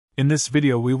In this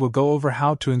video we will go over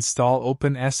how to install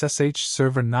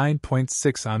OpenSSH-Server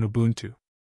 9.6 on Ubuntu.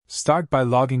 Start by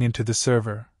logging into the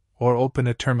server, or open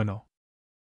a terminal.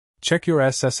 Check your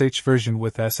SSH version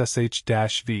with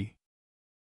ssh-v.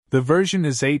 The version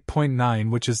is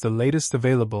 8.9, which is the latest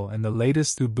available and the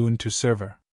latest Ubuntu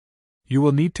server. You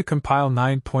will need to compile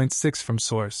 9.6 from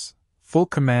source. Full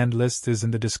command list is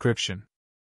in the description.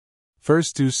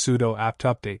 First do sudo apt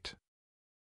update.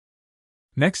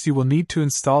 Next you will need to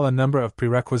install a number of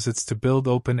prerequisites to build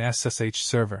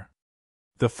OpenSSH-Server.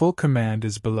 The full command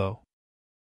is below.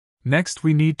 Next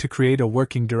we need to create a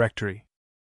working directory.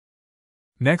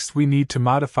 Next we need to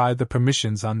modify the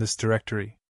permissions on this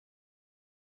directory.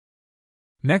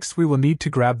 Next we will need to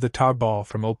grab the tarball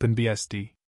from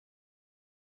OpenBSD.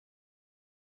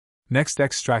 Next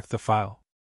extract the file.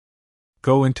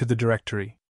 Go into the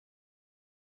directory.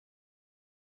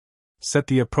 Set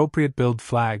the appropriate build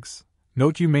flags.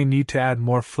 Note you may need to add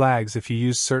more flags if you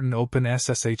use certain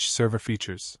OpenSSH-Server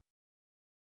features.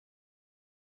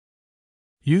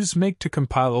 Use make to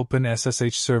compile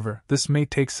OpenSSH-Server. This may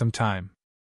take some time.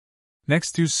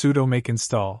 Next use sudo make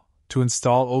install to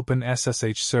install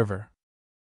OpenSSH-Server.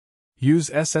 Use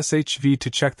sshv to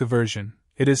check the version.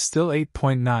 It is still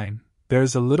 8.9. There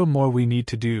is a little more we need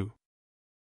to do.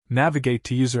 Navigate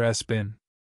to user sbin.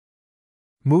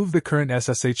 Move the current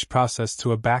SSH process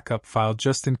to a backup file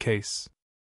just in case.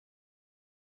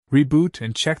 Reboot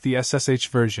and check the SSH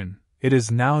version. It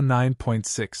is now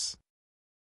 9.6.